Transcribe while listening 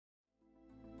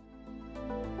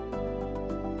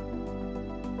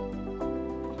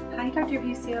Dr.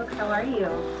 Busiok, how are you?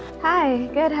 Hi,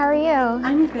 good, how are you?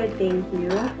 I'm good, thank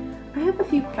you. I have a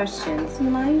few questions. Do you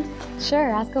mind? Sure,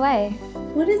 ask away.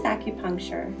 What is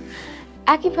acupuncture?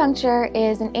 Acupuncture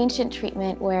is an ancient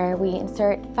treatment where we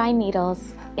insert fine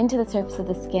needles into the surface of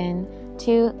the skin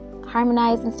to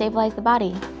harmonize and stabilize the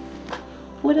body.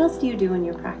 What else do you do in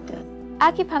your practice?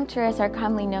 Acupuncturists are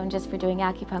commonly known just for doing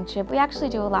acupuncture, but we actually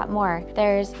do a lot more.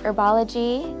 There's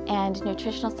herbology and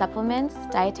nutritional supplements,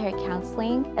 dietary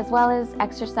counseling, as well as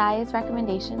exercise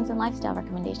recommendations and lifestyle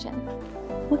recommendations.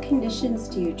 What conditions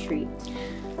do you treat?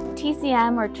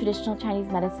 TCM, or traditional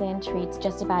Chinese medicine, treats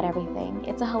just about everything.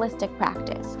 It's a holistic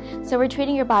practice. So we're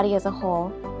treating your body as a whole,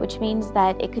 which means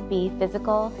that it could be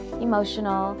physical,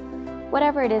 emotional,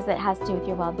 whatever it is that has to do with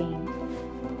your well-being.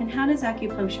 And how does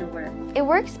acupuncture work? It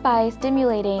works by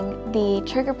stimulating the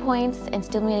trigger points and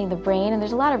stimulating the brain, and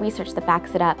there's a lot of research that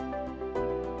backs it up.